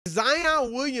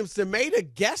Zion Williamson made a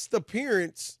guest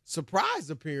appearance, surprise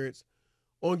appearance,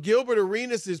 on Gilbert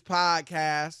Arenas'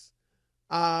 podcast.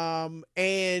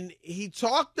 And he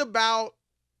talked about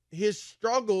his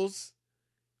struggles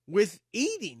with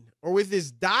eating or with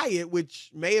his diet,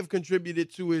 which may have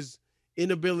contributed to his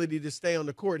inability to stay on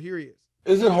the court. Here he is.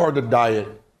 Is it hard to diet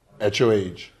at your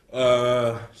age?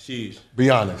 Sheesh. Be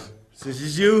honest. Since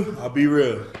it's you, I'll be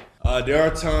real. There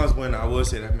are times when I will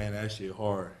say that, man, that shit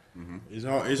hard. Mm-hmm.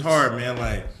 It's hard, man.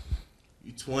 Like,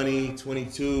 you 20,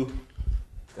 22,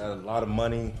 got a lot of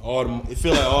money. It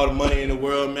feel like all the money in the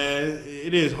world, man.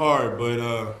 It is hard, but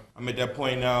I'm at that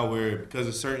point now where because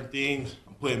of certain things,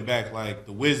 I'm putting back, like,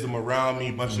 the wisdom around me,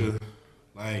 a bunch of,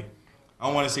 like, I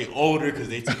don't want to say older because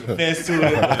they take offense to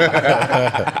it.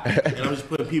 And I'm just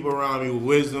putting people around me with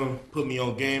wisdom, put me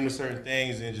on game to certain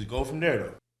things, and just go from there,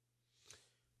 though.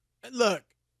 Look,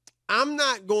 I'm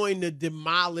not going to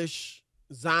demolish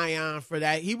Zion for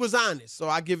that. He was honest, so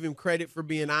I give him credit for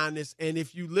being honest. And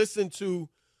if you listen to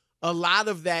a lot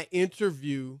of that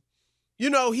interview,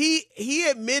 you know, he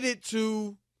admitted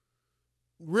to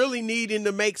really needing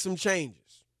to make some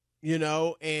changes, you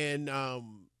know, and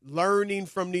learning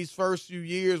from these first few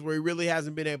years where he really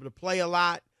hasn't been able to play a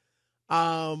lot.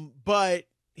 But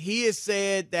he has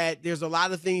said that there's a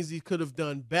lot of things he could have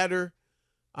done better.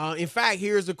 In fact,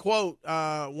 here's a quote.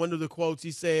 One of the quotes,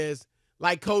 he says,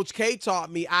 like Coach K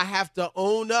taught me, I have to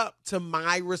own up to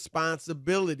my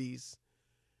responsibilities.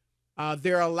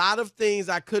 There are a lot of things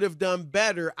I could have done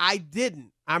better. I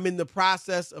didn't. I'm in the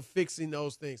process of fixing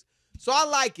those things. So I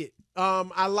like it.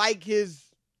 I like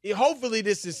hopefully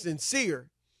this is sincere,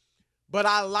 but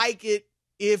I like it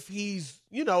if he's,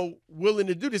 you know, willing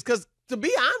to do this. Because to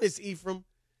be honest, Ephraim,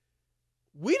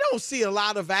 we don't see a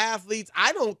lot of athletes,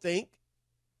 I don't think,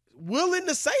 willing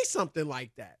to say something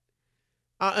like that.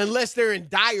 Unless they're in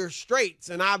dire straits.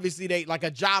 And obviously they, like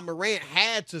a Ja Morant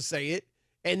had to say it.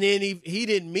 And then he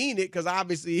didn't mean it because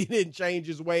obviously he didn't change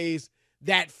his ways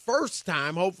that first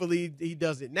time. Hopefully he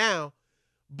does it now.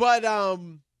 But,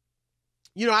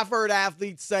 you know, I've heard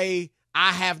athletes say,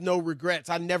 I have no regrets.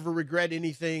 I never regret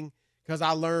anything because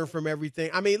I learned from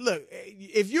everything. I mean, look,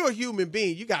 if you're a human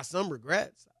being, you got some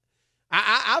regrets.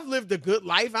 I've lived a good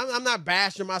life. I'm not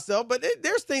bashing myself, but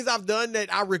there's things I've done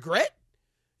that I regret.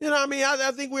 You know what I mean?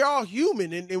 I think we're all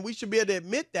human, and we should be able to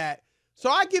admit that. So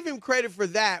I give him credit for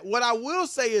that. What I will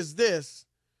say is this.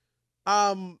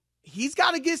 He's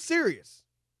got to get serious.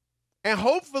 And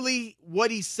hopefully what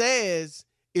he says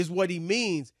is what he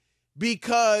means.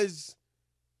 Because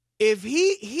if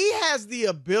he has the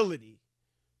ability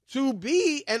to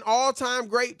be an all-time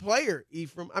great player,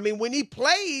 Ephraim. I mean, when he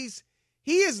plays,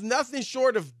 he is nothing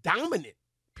short of dominant,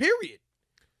 period.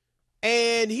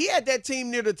 And he had that team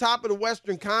near the top of the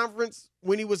Western Conference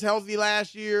when he was healthy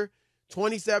last year.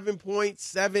 27 points,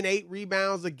 7, 8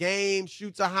 rebounds a game,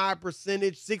 shoots a high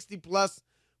percentage,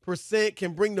 60+%,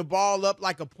 can bring the ball up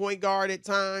like a point guard at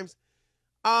times.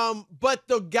 But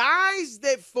the guys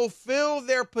that fulfill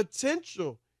their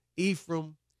potential,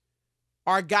 Ephraim,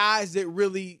 are guys that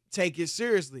really take it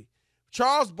seriously.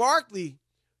 Charles Barkley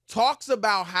talks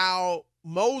about how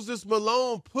Moses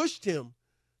Malone pushed him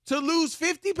to lose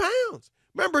 50 pounds.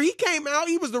 Remember, he came out,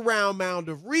 he was the round mound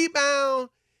of rebound,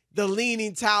 the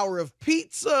leaning tower of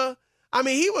pizza. I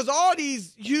mean, he was all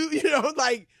these, you know,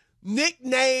 like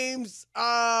nicknames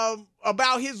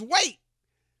about his weight.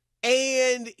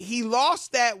 And he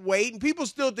lost that weight, and people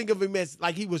still think of him as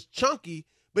like he was chunky.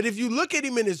 But if you look at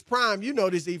him in his prime, you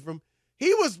notice, Ephraim,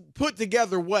 he was put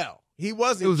together well. He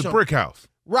wasn't. It was chunky. a brick house.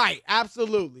 Right,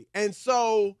 absolutely. And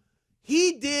so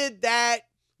he did that.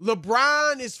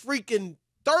 LeBron is freaking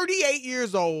 38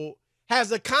 years old,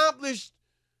 has accomplished,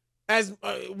 as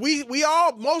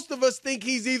most of us think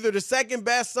he's either the second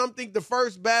best, something the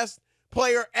first best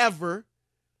player ever.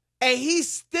 And he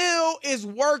still is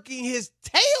working his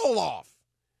tail off.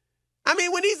 I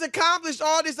mean, when he's accomplished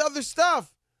all this other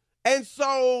stuff. And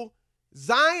so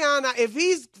Zion, if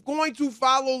he's going to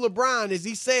follow LeBron, as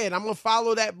he said, I'm going to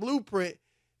follow that blueprint,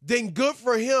 then good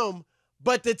for him.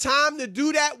 But the time to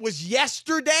do that was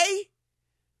yesterday.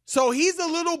 So he's a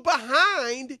little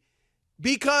behind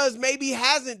because maybe he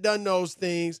hasn't done those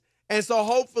things. And so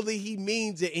hopefully he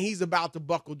means it and he's about to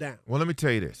buckle down. Well, let me tell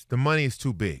you this. The money is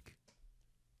too big.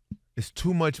 It's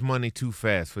too much money too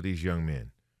fast for these young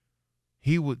men.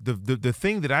 The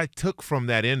thing that I took from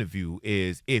that interview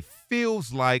is it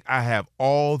feels like I have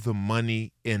all the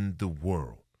money in the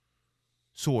world.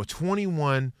 So a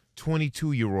 21,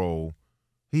 22-year-old,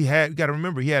 you got to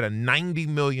remember, he had a $90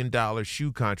 million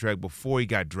shoe contract before he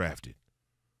got drafted.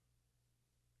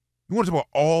 You want to talk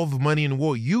about all the money in the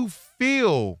world? You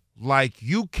feel like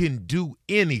you can do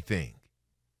anything.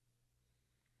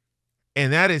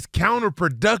 And that is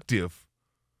counterproductive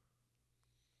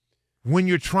when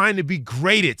you're trying to be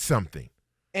great at something.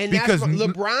 And because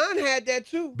LeBron had that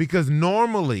too. Because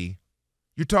normally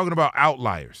you're talking about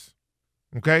outliers,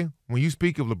 okay? When you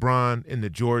speak of LeBron and the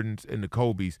Jordans and the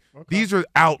Kobes, these are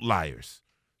outliers.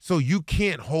 So you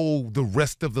can't hold the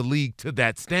rest of the league to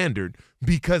that standard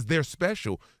because they're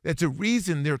special. That's a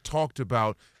reason they're talked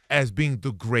about as being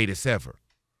the greatest ever.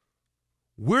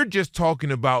 We're just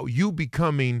talking about you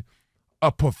becoming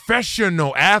a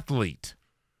professional athlete,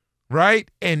 right?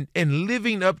 And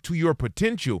living up to your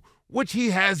potential, which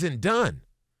he hasn't done.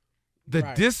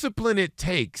 The discipline it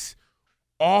takes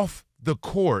off the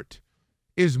court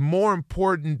is more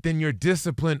important than your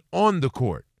discipline on the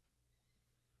court.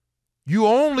 You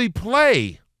only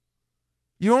play.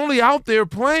 You're only out there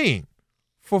playing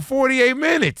for 48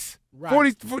 minutes.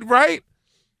 Right. Right?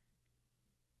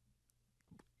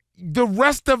 The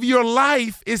rest of your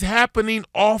life is happening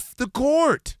off the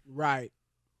court. Right.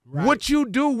 What you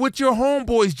do with your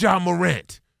homeboys, John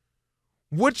Morant.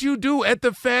 What you do at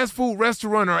the fast food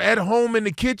restaurant or at home in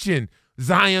the kitchen,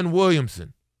 Zion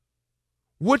Williamson.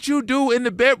 What you do in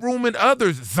the bedroom and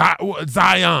others,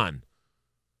 Zion.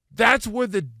 That's where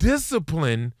the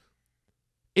discipline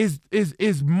is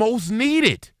most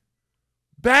needed.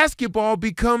 Basketball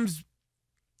becomes,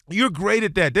 you're great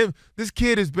at that. This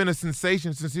kid has been a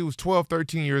sensation since he was 12,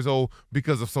 13 years old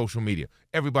because of social media.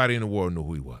 Everybody in the world knew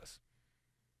who he was.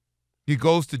 He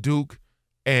goes to Duke,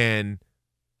 and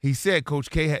he said Coach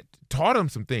K had taught him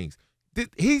some things.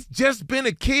 He's just been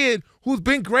a kid who's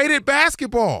been great at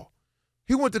basketball.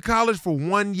 He went to college for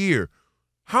 1 year.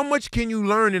 How much can you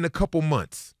learn in a couple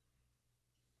months?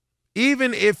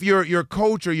 Even if your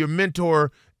coach or your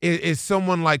mentor is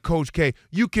someone like Coach K,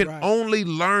 you can only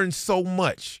learn so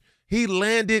much. He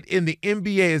landed in the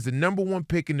NBA as the #1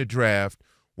 pick in the draft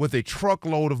with a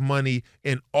truckload of money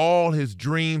and all his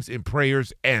dreams and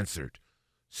prayers answered.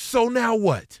 So now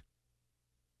what?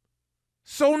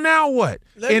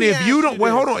 And if you don't,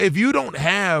 hold on, if you don't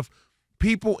have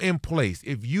people in place,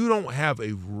 if you don't have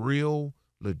a real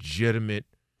legitimate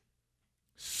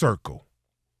circle,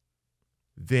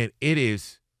 then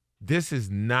this is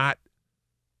not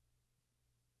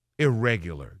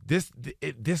irregular.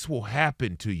 This will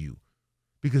happen to you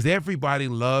because everybody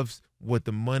loves what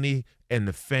the money and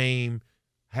the fame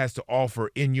has to offer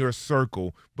in your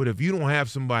circle. But if you don't have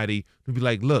somebody to be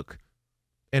like, look,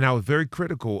 and I was very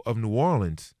critical of New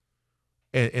Orleans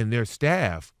and their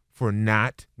staff for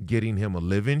not getting him a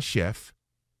live-in chef,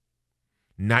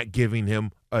 not giving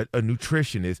him a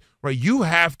nutritionist, right? You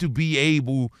have to be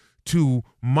able to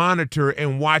monitor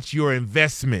and watch your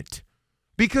investment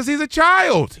because he's a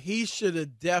child. He should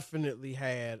have definitely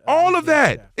had all of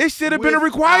that. Chef. It should have been a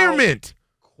requirement.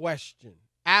 Question.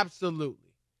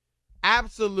 Absolutely.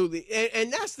 Absolutely.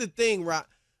 And that's the thing, right?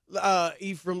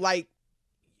 Ephraim, like,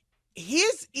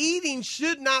 his eating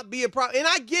should not be a problem. And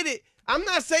I get it. I'm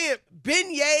not saying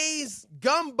beignets,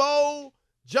 gumbo,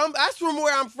 that's from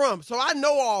where I'm from. So I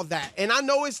know all that. And I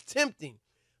know it's tempting.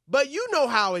 But you know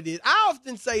how it is. I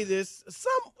often say this,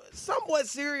 somewhat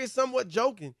serious, somewhat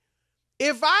joking.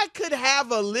 If I could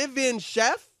have a live-in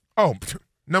chef,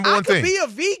 number one thing. I could be a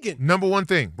vegan. Number one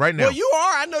thing right now. Well, you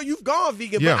are. I know you've gone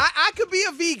vegan, but I could be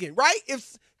a vegan, right?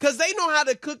 Because they know how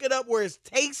to cook it up where it's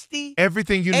tasty.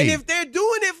 Everything you need. And if they're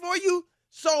doing it for you,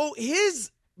 so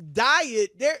his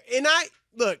diet,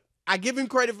 I give him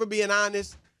credit for being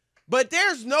honest, but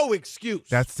there's no excuse.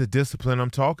 That's the discipline I'm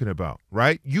talking about,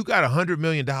 right? You got $100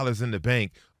 million in the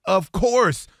bank. Of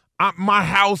course, my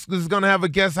house is going to have a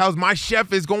guest house. My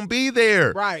chef is going to be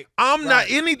there. Right. Not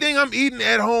anything I'm eating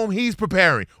at home, he's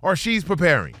preparing or she's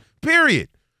preparing, period.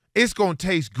 It's going to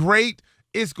taste great.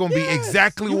 It's going to be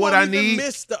exactly what I need.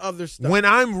 Miss the other stuff. When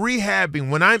I'm rehabbing,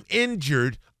 when I'm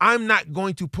injured, I'm not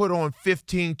going to put on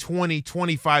 15, 20,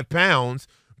 25 pounds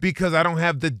because I don't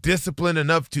have the discipline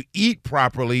enough to eat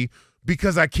properly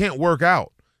because I can't work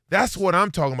out. That's what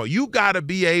I'm talking about. You got to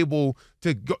be able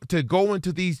to go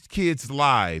into these kids'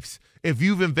 lives if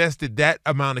you've invested that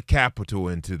amount of capital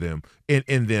into them,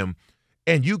 in them,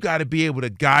 and you got to be able to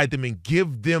guide them and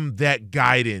give them that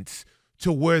guidance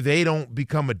to where they don't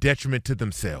become a detriment to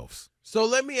themselves. So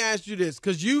let me ask you this,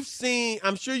 because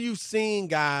I'm sure you've seen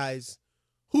guys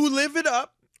who live it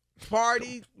up,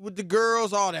 party with the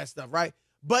girls, all that stuff, right?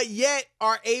 But yet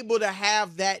are able to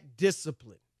have that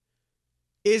discipline.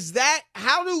 Is that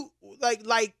how do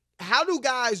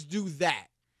guys do that?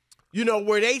 You know,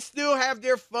 where they still have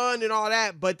their fun and all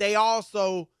that, but they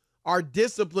also are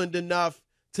disciplined enough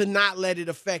to not let it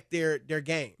affect their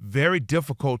game. Very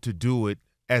difficult to do it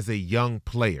as a young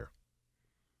player.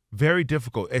 Very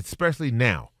difficult, especially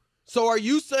now. So are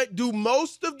you saying, do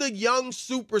most of the young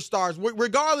superstars,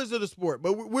 regardless of the sport,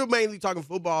 but we're mainly talking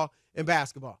football and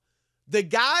basketball, the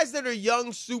guys that are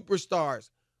young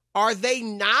superstars, are they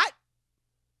not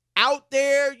out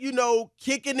there,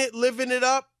 kicking it, living it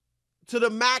up to the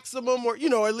maximum or,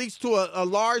 at least to a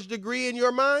large degree in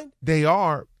your mind? They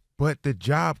are, but the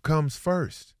job comes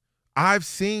first. I've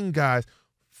seen guys,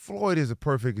 Floyd is a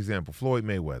perfect example, Floyd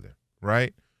Mayweather,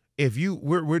 right?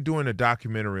 We're doing a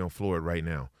documentary on Floyd right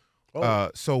now.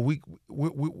 So we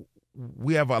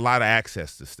have a lot of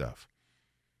access to stuff.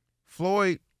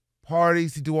 Floyd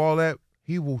parties, he do all that.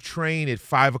 He will train at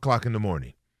 5 o'clock in the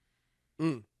morning.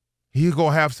 He'll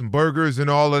go have some burgers and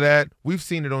all of that. We've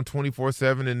seen it on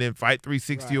 24/7 and then Fight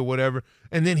 360 or whatever.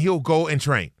 And then he'll go and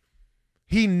train.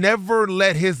 He never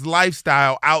let his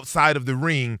lifestyle outside of the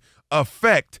ring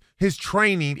affect his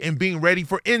training and being ready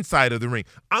for inside of the ring.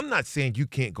 I'm not saying you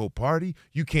can't go party,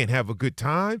 you can't have a good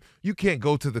time, you can't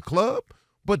go to the club,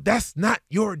 but that's not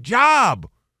your job.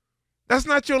 That's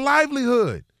not your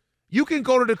livelihood. You can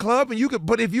go to the club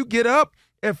but if you get up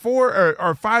at 4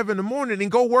 or 5 in the morning and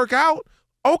go work out,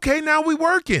 okay, now we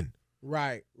working.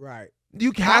 Right.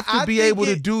 You have to be able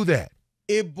to do that.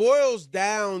 It boils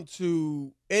down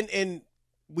to, and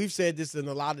we've said this in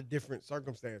a lot of different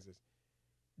circumstances.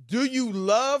 Do you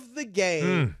love the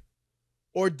game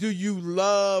or do you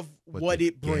love what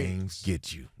it brings? Games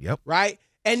get you. Yep. Right?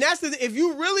 And that's if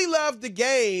you really love the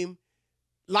game,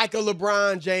 like a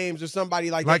LeBron James or somebody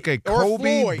like a that.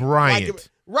 Kobe Floyd, Bryant.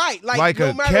 Like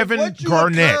no a matter Kevin what you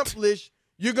Garnett. accomplish,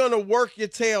 you're going to work your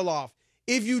tail off.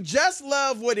 If you just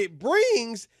love what it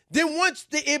brings, then once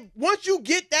you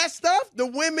get that stuff, the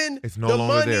women, the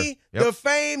money, the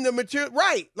fame, the material,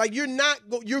 right? Like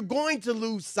you're going to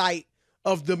lose sight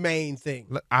of the main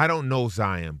thing. I don't know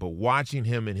Zion, but watching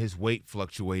him and his weight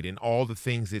fluctuate and all the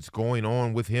things that's going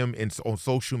on with him on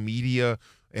social media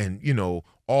and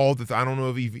all the I don't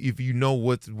know if you know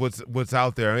what's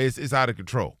out there. It's out of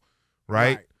control,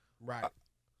 right? Right.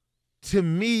 To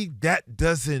me, that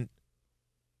doesn't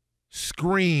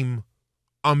scream,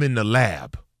 I'm in the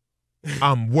lab.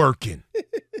 I'm working.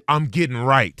 I'm getting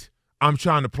right. I'm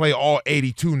trying to play all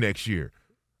 82 next year.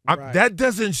 That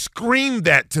doesn't scream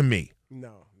that to me.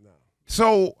 No.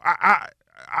 So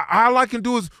all I can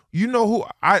do is, who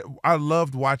I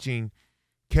loved watching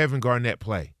Kevin Garnett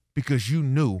play because you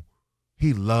knew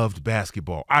he loved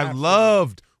basketball. I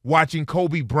loved watching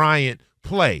Kobe Bryant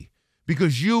play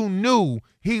because you knew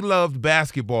he loved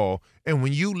basketball. And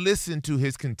when you listen to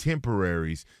his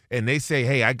contemporaries and they say,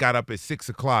 hey, I got up at 6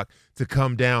 o'clock to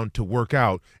come down to work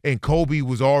out, and Kobe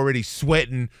was already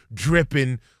sweating,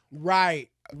 dripping. Right,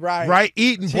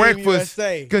 eating Team breakfast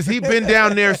because he'd been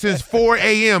down there since 4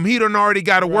 a.m. He done already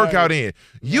got a workout in.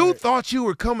 You thought you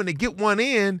were coming to get one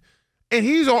in, and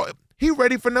he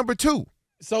ready for number 2.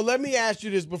 So let me ask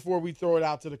you this before we throw it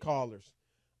out to the callers.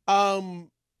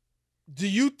 Do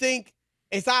you think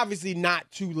it's obviously not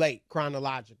too late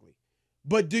chronologically,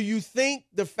 but do you think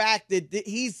the fact that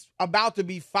he's about to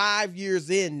be 5 years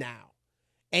in now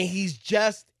and he's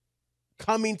just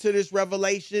coming to this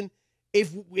revelation,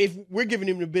 if we're giving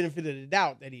him the benefit of the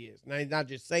doubt that he is, now he's not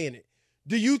just saying it,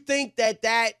 do you think that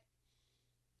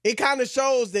it kind of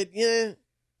shows that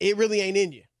it really ain't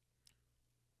in you?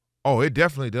 Oh, it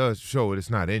definitely does show it's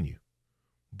not in you.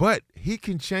 But he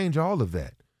can change all of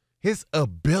that. His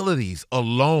abilities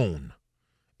alone,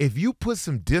 if you put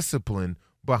some discipline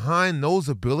behind those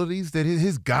abilities, that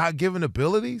his God-given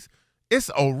abilities, it's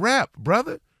a wrap,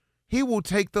 brother. He will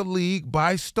take the league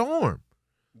by storm.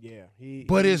 Yeah.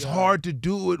 But it's hard to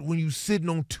do it when you're sitting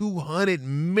on $200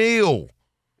 million.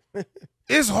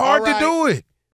 It's hard to do it.